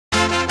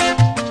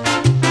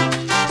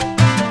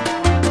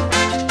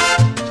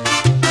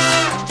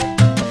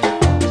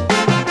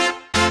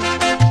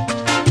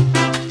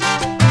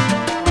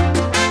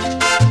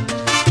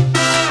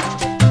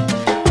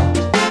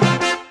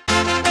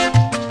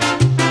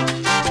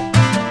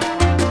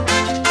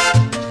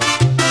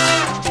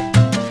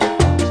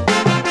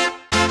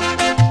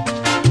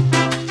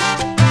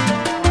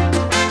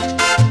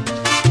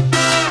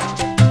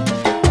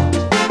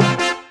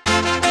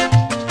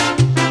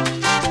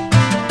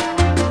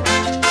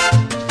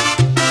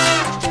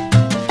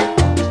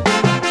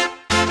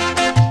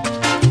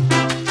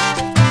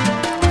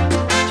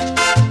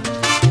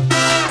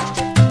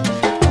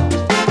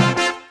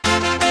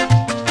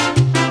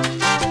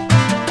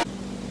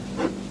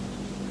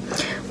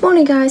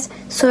Morning guys,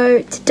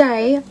 so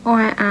today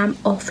I am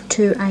off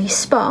to a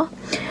spa,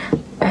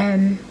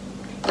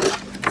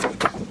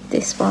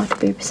 this spa to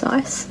be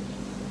precise,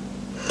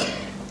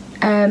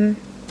 and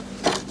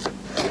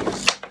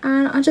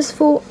I just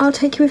thought I'll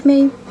take you with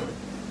me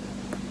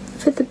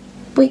for the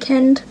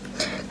weekend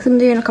because I'm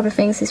doing a couple of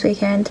things this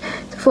weekend, so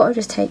I thought I'll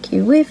just take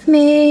you with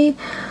me.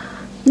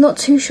 Not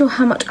too sure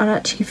how much I'll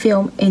actually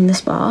film in the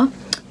spa,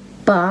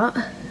 but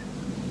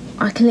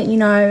I can let you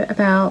know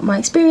about my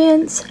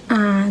experience,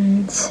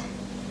 and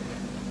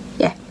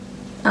yeah,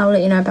 I'll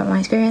let you know about my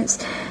experience.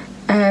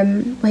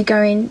 We're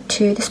going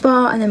to the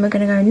spa and then we're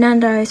going to go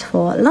Nando's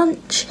for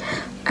lunch,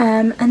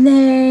 and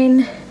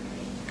then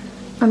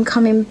I'm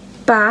coming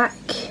back,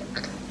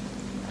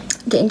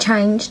 getting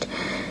changed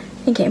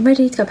and getting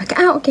ready to go back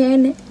out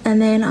again,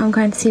 and then I'm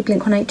going to see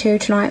Blink182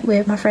 tonight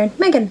with my friend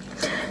Megan.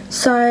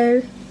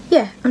 So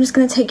yeah, I'm just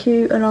going to take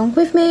you along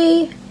with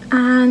me,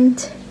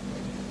 and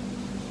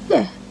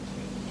yeah,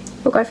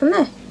 we'll go from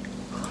there.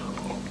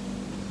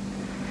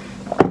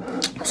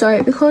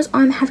 So because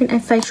I'm having a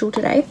facial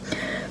today,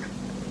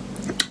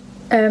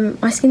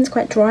 my skin's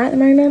quite dry at the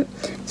moment,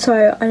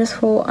 so I just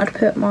thought I'd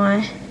put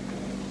my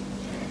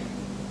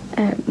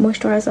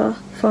moisturiser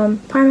from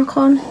Primark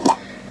on.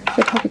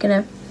 We're probably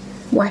going to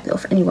wipe it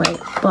off anyway,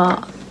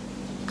 but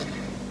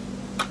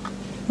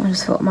I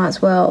just thought I might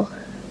as well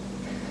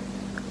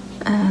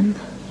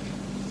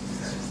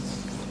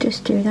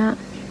just do that.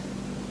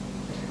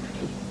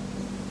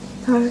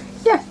 So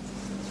yeah,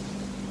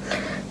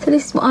 so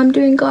this is what I'm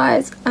doing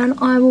guys, and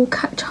I will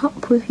catch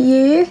up with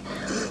you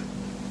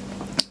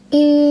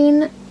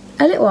in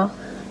a little while.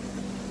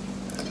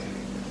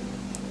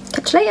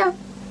 Catch you later.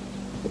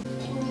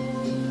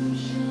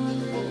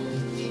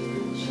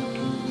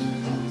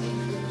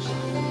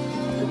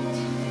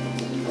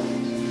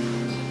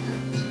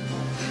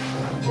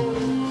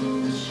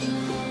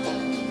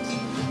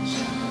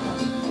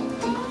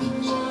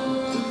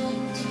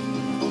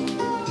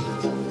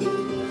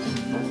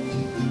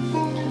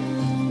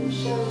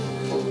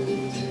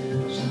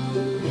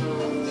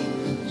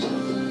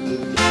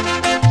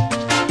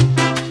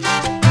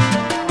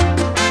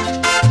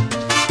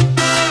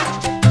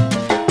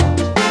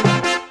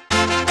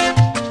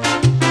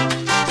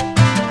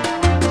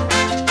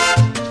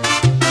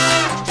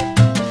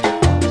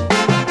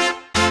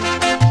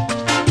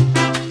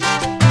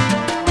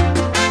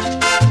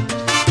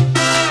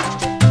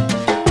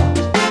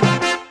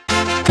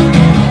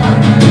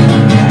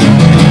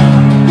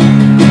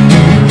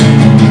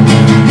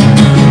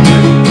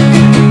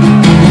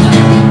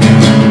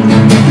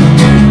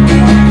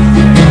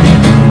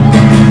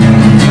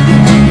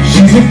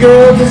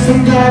 Girl, just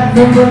come back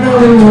from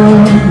another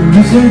world.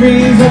 Losing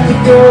breeze like a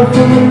girl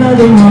from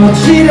another world.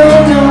 She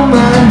don't know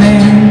my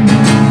name.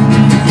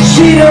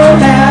 She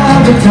don't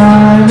have the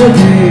time of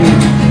day.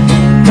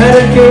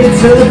 Medicated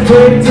till the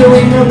break, till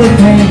we know the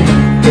pain.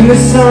 In the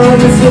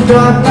sun, it's so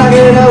dark like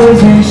it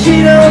always is.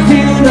 She don't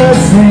feel the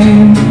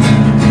same.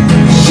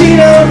 She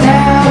don't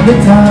have the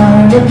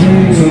time of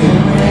day. So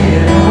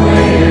I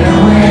wait and I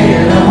wait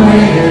and I wait and I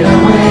wait and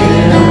I wait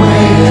and I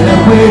wait and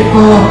I wait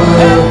for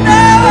her.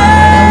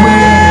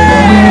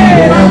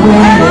 I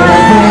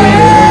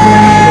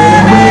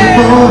wait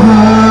for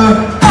her.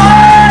 I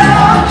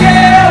don't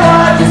care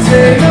what you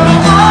say, no,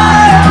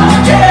 I don't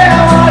care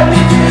what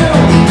you do.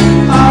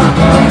 I'm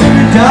going to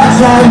the dark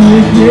side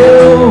with you.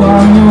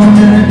 I'm going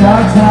to the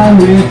dark side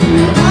with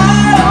you.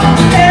 I don't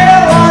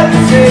care what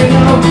you say,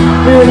 no,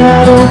 and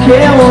I don't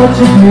care what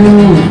you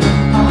do.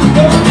 I'm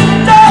going to the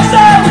dark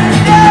side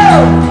with you.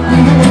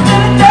 I'm going to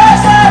the dark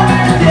side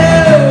with you.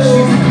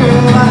 She's a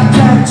girl like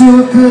that you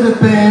could have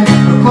been.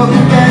 A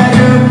fucking bag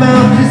her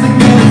mouth is a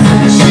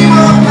medicine. She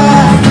won't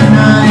last the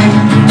night.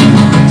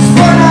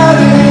 Spun out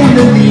in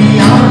the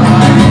neon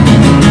light.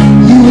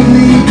 You would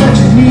leave, but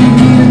you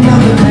need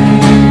another day.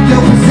 You're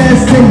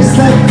possessed and you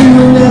slept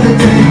through another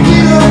day.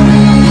 You don't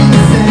need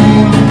the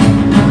same,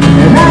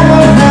 and I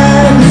don't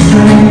have the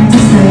strength to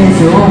stay.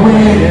 So I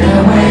wait and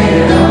I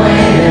wait and I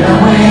wait and I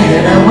wait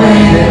and I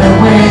wait and I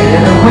wait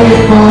and I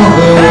wait for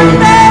her.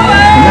 And I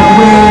wait and I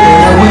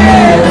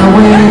wait and I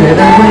wait and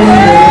I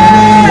wait.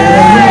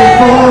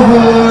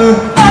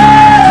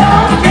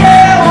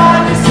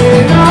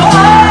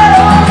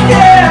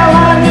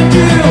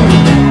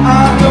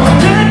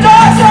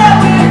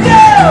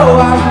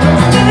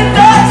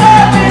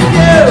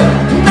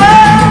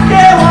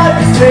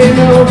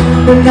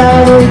 And I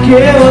don't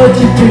care what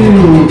you do.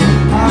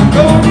 I'm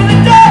going to the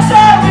dark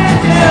side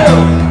with you.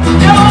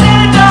 Going to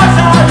the dark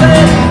side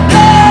with you.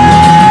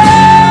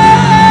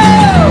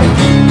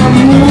 I'm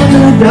going to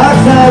the dark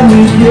side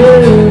with you.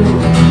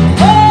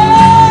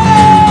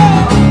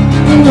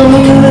 I'm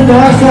going to the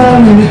dark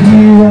side with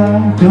you. I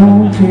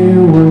don't care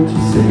what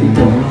you say,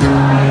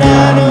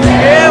 I don't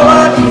care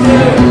what you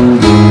do.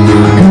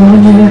 I'm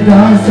going to the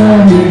dark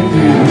side with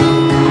you.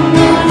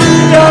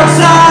 The dark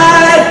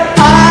side.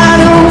 I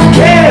don't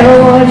care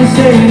what you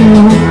say,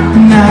 no,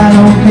 and I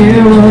don't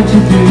care what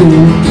you do.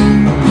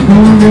 I'm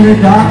going to the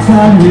dark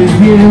side with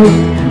you.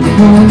 I'm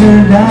going to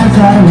the dark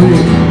side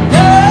with you.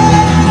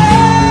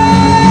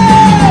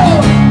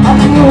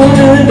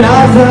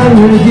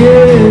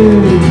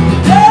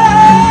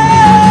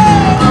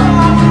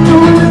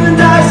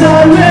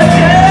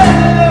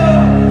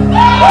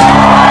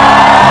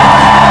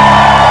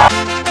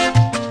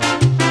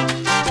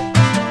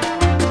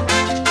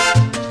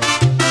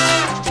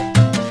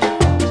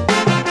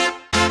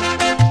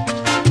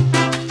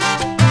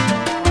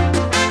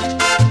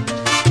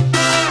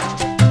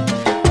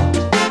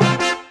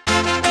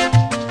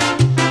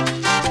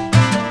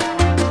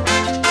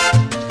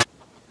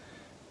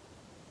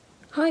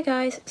 Hi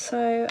guys,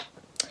 so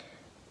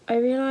I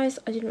realised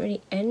I didn't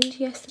really end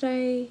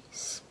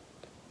yesterday's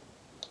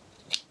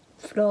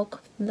vlog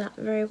that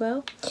very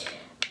well.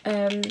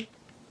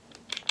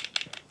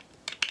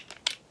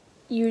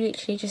 You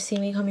literally just see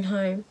me coming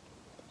home,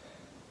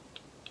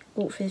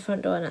 walk through the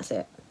front door and that's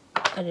it.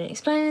 I didn't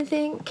explain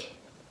anything.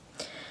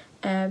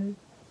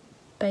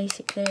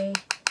 Basically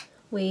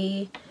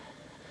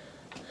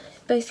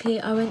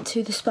I went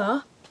to the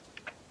spa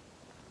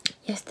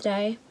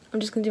yesterday.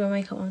 I'm just going to do my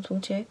makeup while I'm talking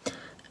to you.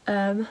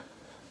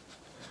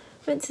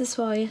 Went to the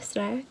spa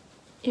yesterday.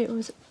 It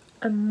was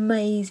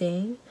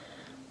amazing.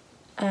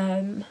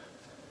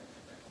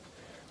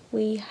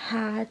 We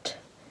had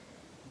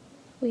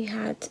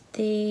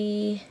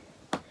the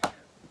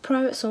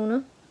private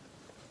sauna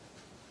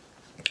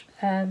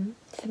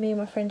for me and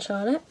my friend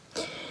Charlotte.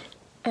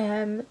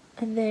 And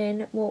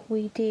then what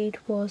we did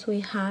was we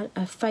had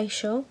a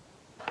facial.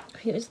 I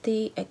think it was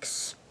the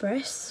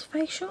Express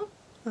facial.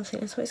 I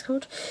think that's what it's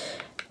called.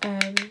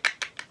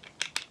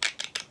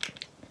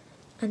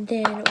 And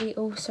then we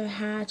also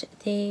had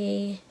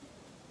the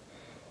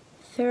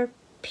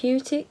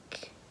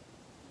therapeutic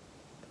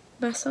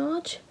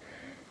massage.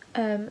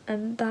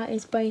 And that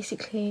is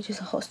basically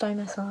just a hot stone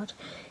massage.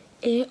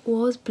 It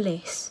was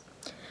bliss.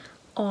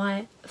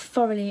 I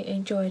thoroughly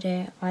enjoyed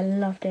it. I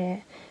loved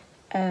it.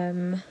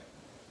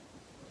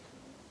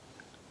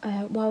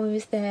 While we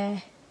was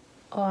there,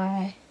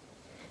 I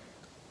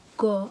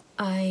got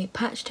a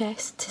patch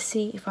test to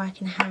see if I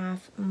can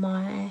have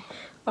my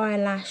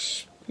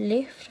eyelash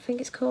lift, I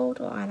think it's called,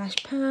 or eyelash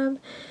perm,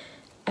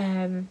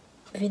 within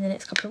the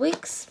next couple of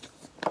weeks.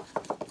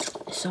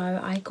 So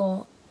I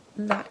got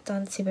that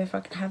done to see if I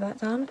can have that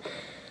done.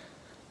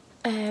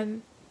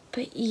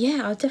 But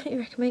yeah, I would definitely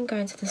recommend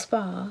going to the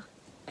spa.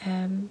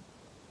 The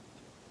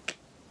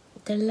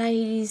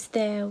ladies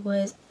there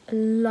was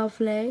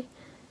lovely.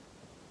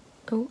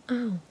 Oh,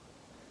 ow.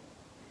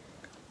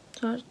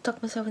 So I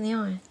stuck myself in the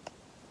eye.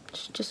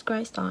 It's just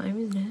great starting,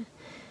 isn't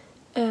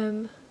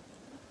it?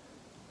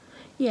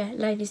 Yeah,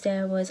 ladies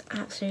there was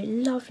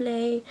absolutely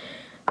lovely.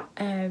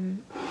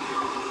 Couldn't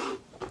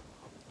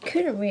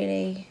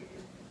really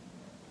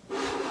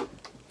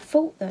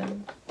fault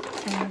them.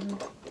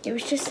 It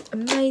was just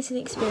an amazing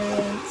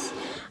experience,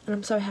 and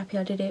I'm so happy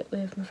I did it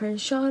with my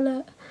friend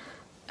Charlotte.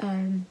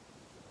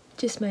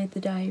 Just made the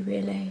day,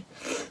 really.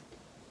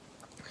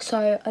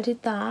 So I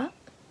did that,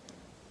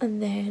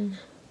 and then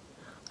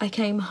I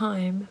came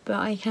home, but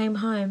I came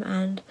home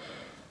and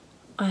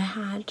I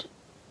had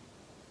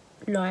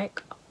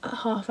like a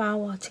half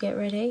hour to get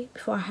ready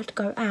before I had to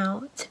go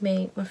out to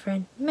meet my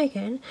friend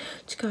Megan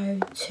to go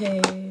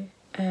to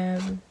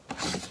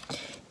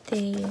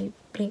the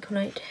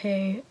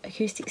Blink182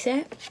 acoustic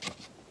set,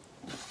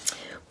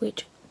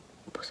 which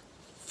was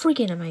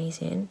friggin'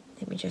 amazing,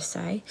 let me just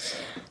say.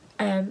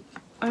 I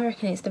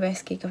reckon it's the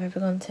best gig I've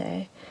ever gone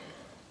to.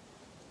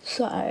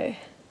 So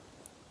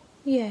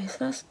yeah, so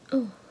that's,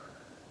 oh,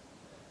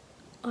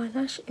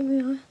 eyelash in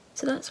my eye.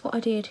 So that's what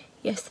I did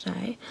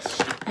yesterday.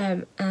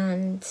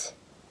 And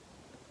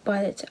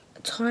by the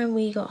time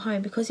we got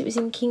home, because it was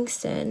in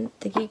Kingston,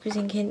 the gig was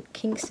in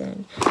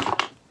Kingston,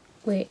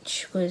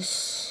 which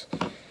was,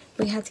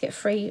 we had to get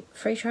free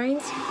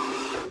trains.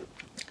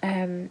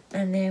 And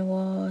there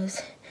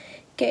was,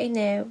 getting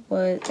there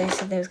was, they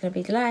said there was going to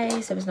be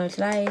delays. There was no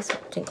delays.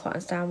 Didn't quite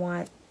understand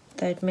why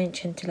they'd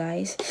mentioned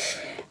delays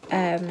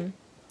when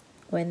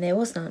there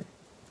was none.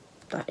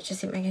 But it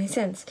just didn't make any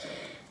sense.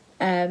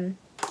 But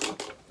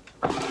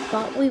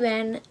we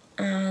went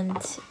and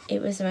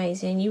it was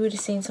amazing. You would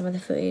have seen some of the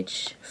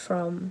footage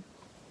from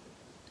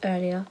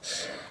earlier.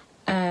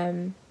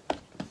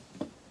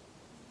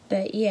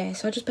 But yeah,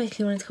 so I just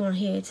basically wanted to come on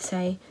here to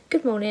say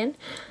good morning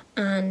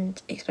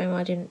and explain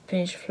why I didn't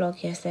finish the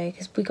vlog yesterday,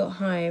 because we got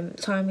home,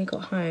 the time we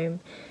got home,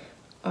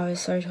 I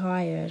was so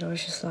tired. I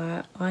was just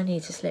like, I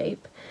need to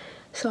sleep.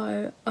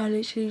 So I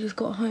literally just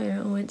got home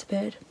and went to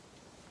bed.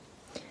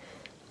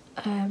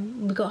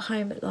 We got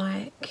home at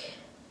like,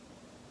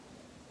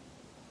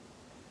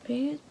 I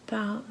think it's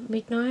about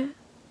midnight.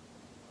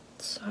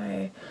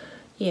 So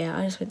yeah,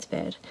 I just went to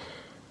bed.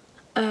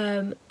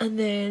 And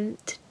then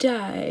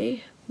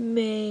today,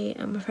 me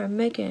and my friend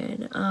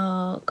Megan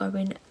are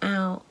going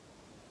out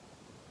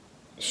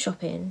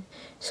shopping.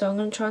 So I'm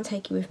going to try and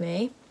take you with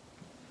me.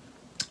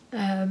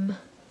 And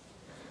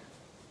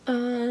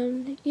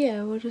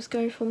yeah, we'll just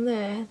go from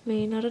there. I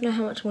mean, I don't know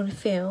how much I want to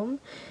film,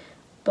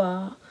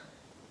 but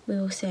we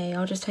will see.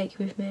 I'll just take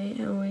you with me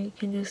and we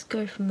can just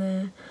go from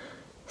there,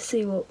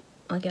 see what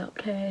I get up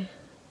to.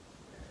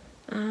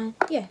 And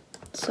yeah,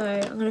 so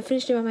I'm going to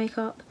finish doing my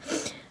makeup,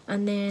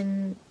 and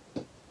then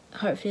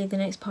hopefully the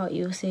next part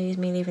you'll see is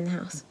me leaving the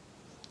house.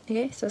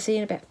 Okay, so I'll see you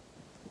in a bit.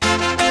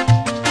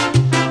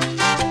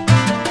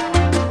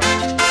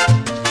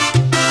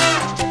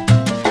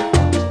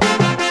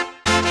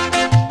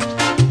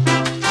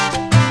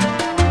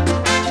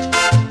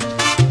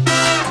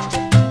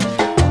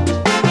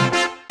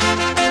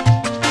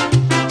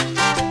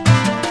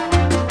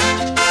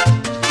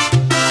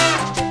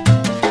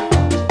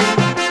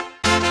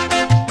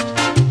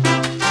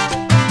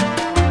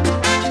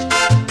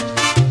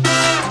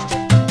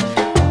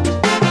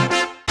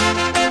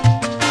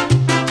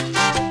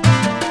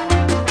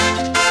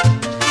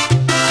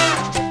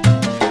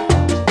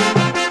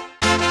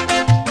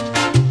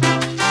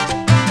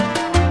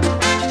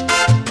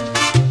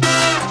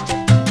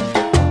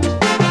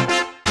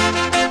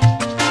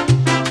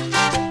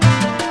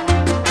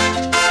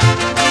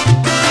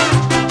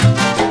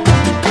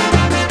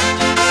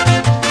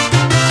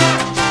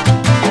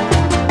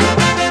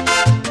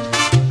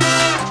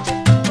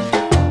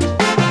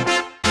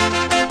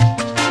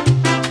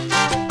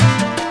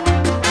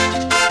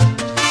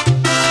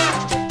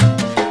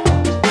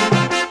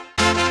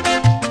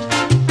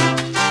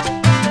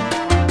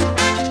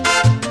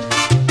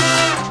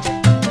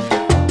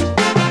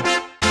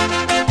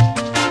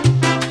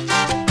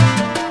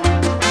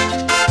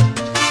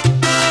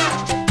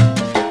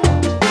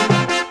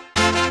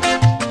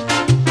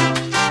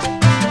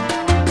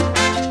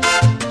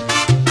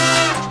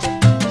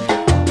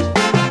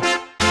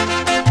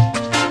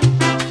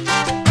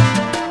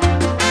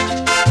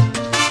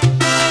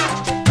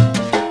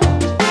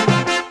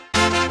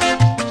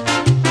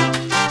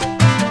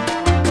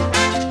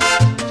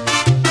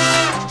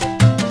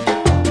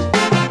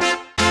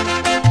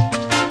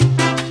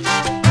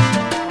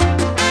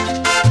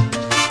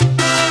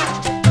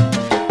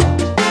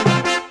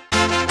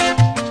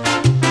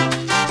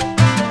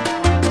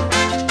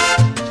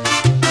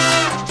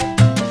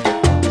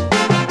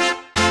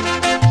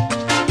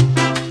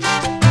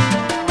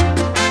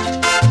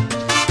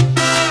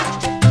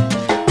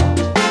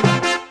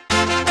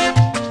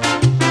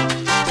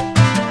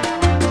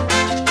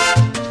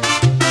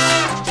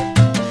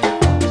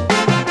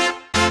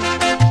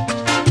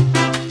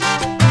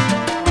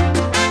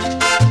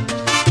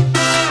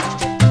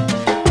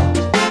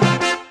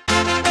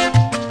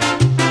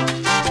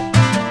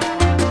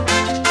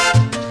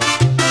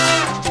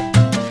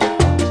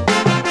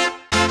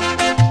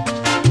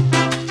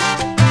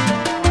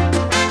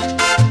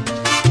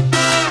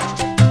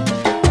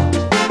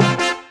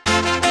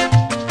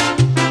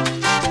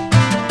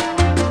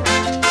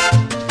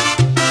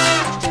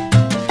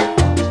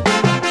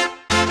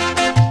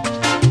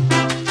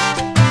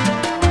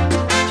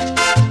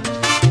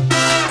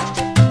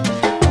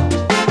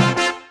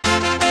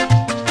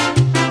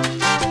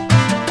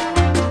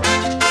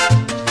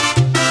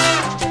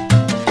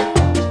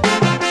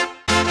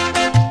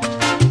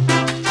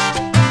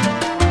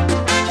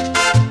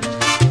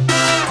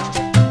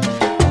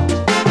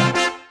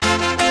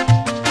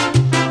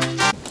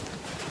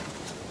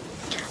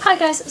 Hi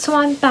guys, so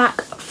I'm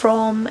back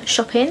from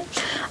shopping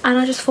and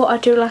I just thought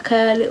I'd do like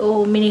a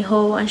little mini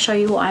haul and show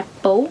you what I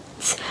bought.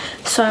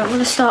 So I'm going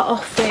to start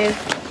off with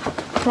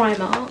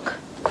Primark.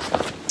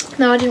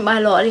 No, I didn't buy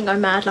a lot, I didn't go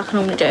mad like I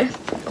normally do.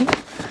 Oh,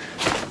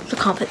 I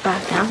can't put the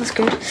bag down, that's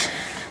good.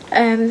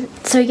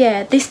 So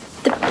yeah,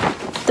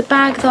 the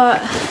bag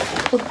that,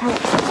 or the pouch,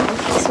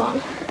 this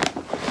one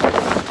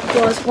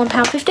was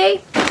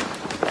 £1.50.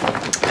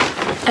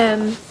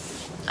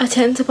 I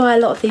tend to buy a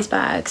lot of these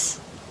bags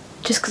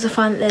just because I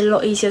find that they're a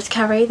lot easier to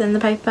carry than the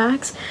paper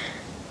bags,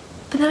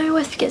 but then I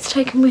always forget to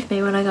take them with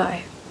me when I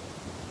go.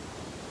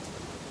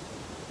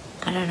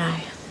 I don't know.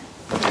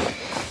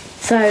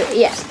 So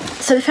yeah,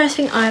 so the first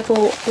thing I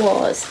bought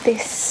was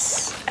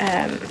this,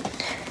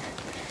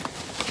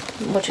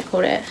 what do you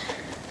call it?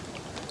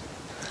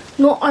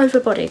 Not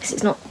overbody, because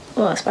it's not,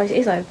 well I suppose it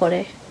is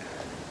overbody.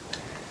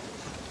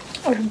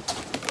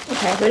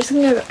 Okay, we're just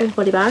going to go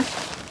overbody bag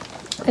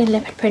in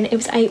leopard print. It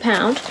was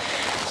 £8.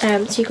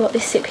 So you got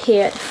this zip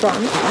here at the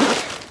front,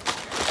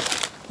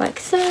 like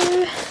so,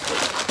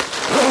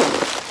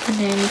 and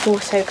then you've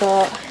also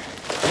got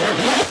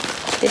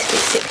this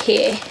big zip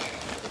here,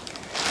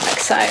 like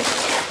so.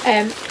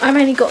 I've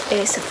only got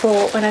this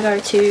for when I go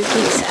to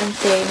gigs and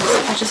things.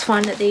 I just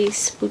find that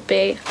these would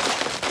be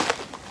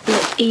a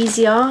lot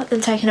easier than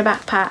taking a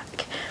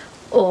backpack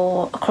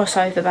or a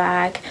crossover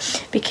bag,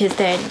 because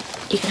then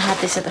you can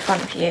have this at the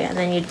front of you and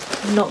then you're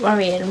not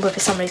worrying whether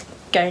somebody's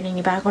going in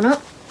your bag or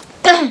not.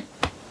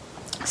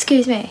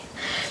 Excuse me.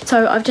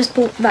 So I've just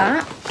bought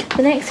that.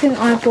 The next thing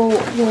I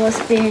bought was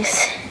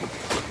this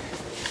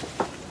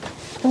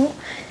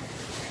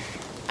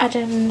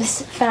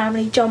Adam's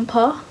Family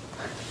jumper.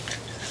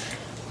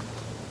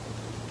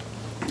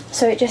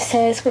 So it just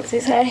says, what does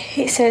it say?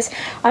 It says,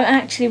 I'm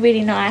actually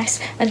really nice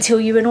until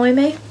you annoy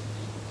me.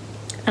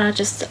 And I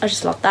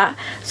just love that.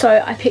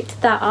 So I picked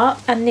that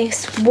up, and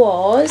this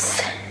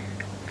was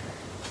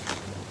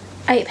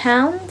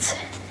 £8.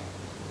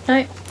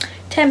 No,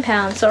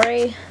 £10,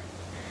 sorry.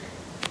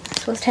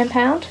 This was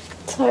 £10.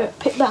 So I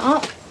picked that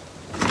up.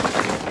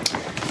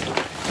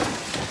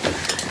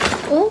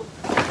 Oh.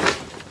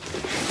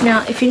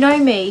 Now, if you know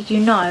me, you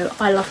know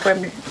I love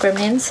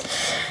gremlins.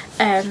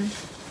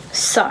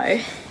 So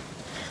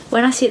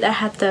when I see that I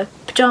had the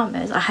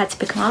pyjamas, I had to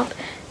pick them up.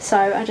 So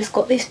I just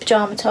got this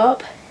pyjama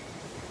top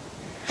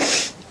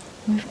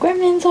with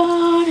gremlins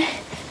on,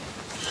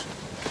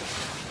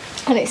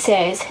 and it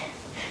says,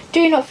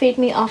 do not feed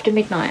me after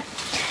midnight.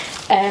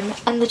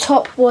 And the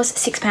top was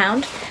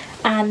 £6,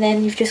 and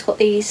then you've just got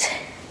these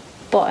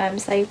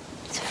bottoms.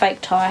 It's a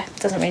fake tie,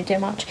 doesn't really do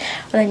much,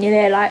 and then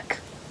they're like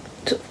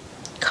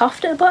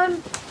cuffed at the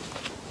bottom,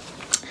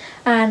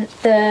 and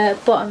the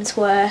bottoms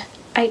were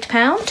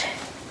 £8.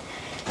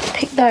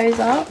 Picked those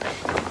up.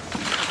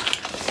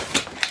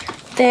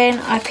 Then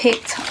I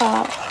picked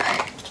up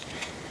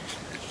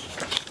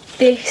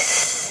this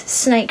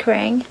snake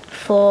ring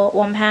for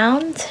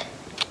 £1.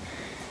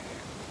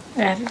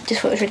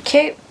 Just thought it was really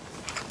cute.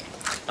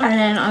 And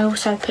then I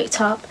also picked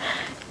up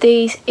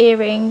these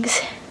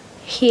earrings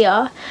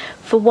here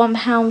for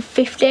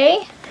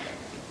 £1.50.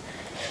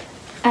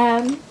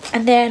 And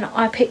then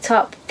I picked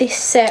up this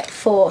set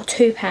for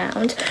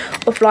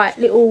 £2 of like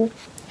little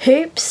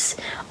hoops.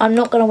 I'm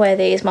not going to wear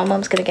these, my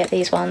mum's going to get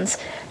these ones,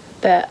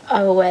 but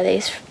I will wear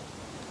these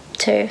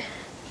too.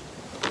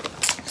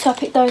 So I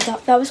picked those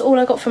up. That was all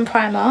I got from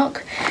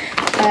Primark.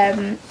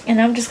 And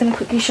I'm just going to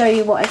quickly show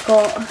you what I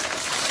got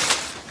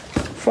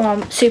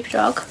from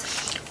Superdrug.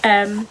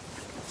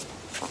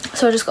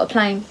 So I just got a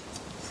plain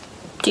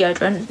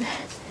deodorant,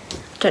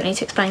 don't need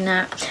to explain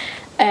that.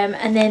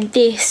 And then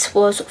this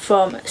was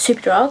from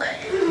Superdrug,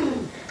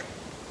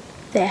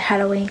 their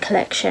Halloween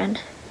collection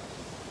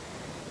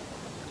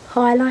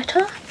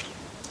highlighter.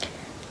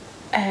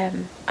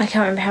 I can't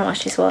remember how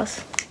much this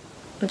was,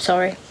 I'm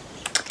sorry,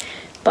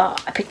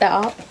 but I picked that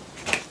up.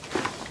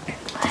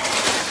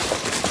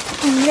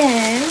 And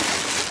then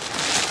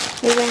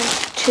we went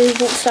to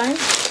Waterstone,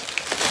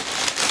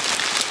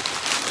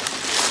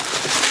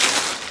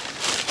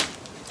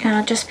 and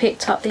I just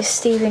picked up this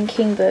Stephen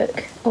King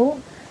book.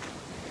 Oh,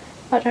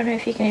 I don't know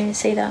if you can even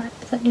see that.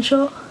 Is that you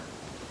sure?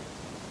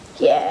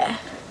 Yeah.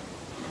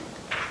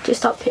 I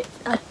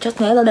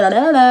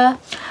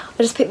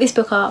just picked this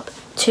book up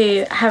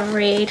to have a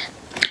read.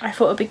 I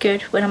thought it would be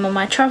good when I'm on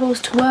my travels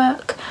to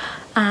work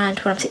and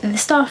when I'm sitting in the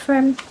staff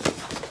room.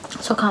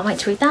 So I can't wait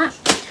to read that.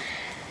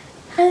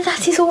 And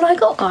that is all I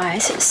got,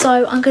 guys.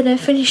 So I'm going to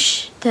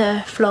finish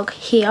the vlog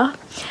here,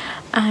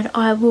 and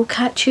I will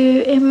catch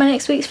you in my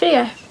next week's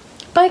video.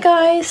 Bye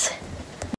guys.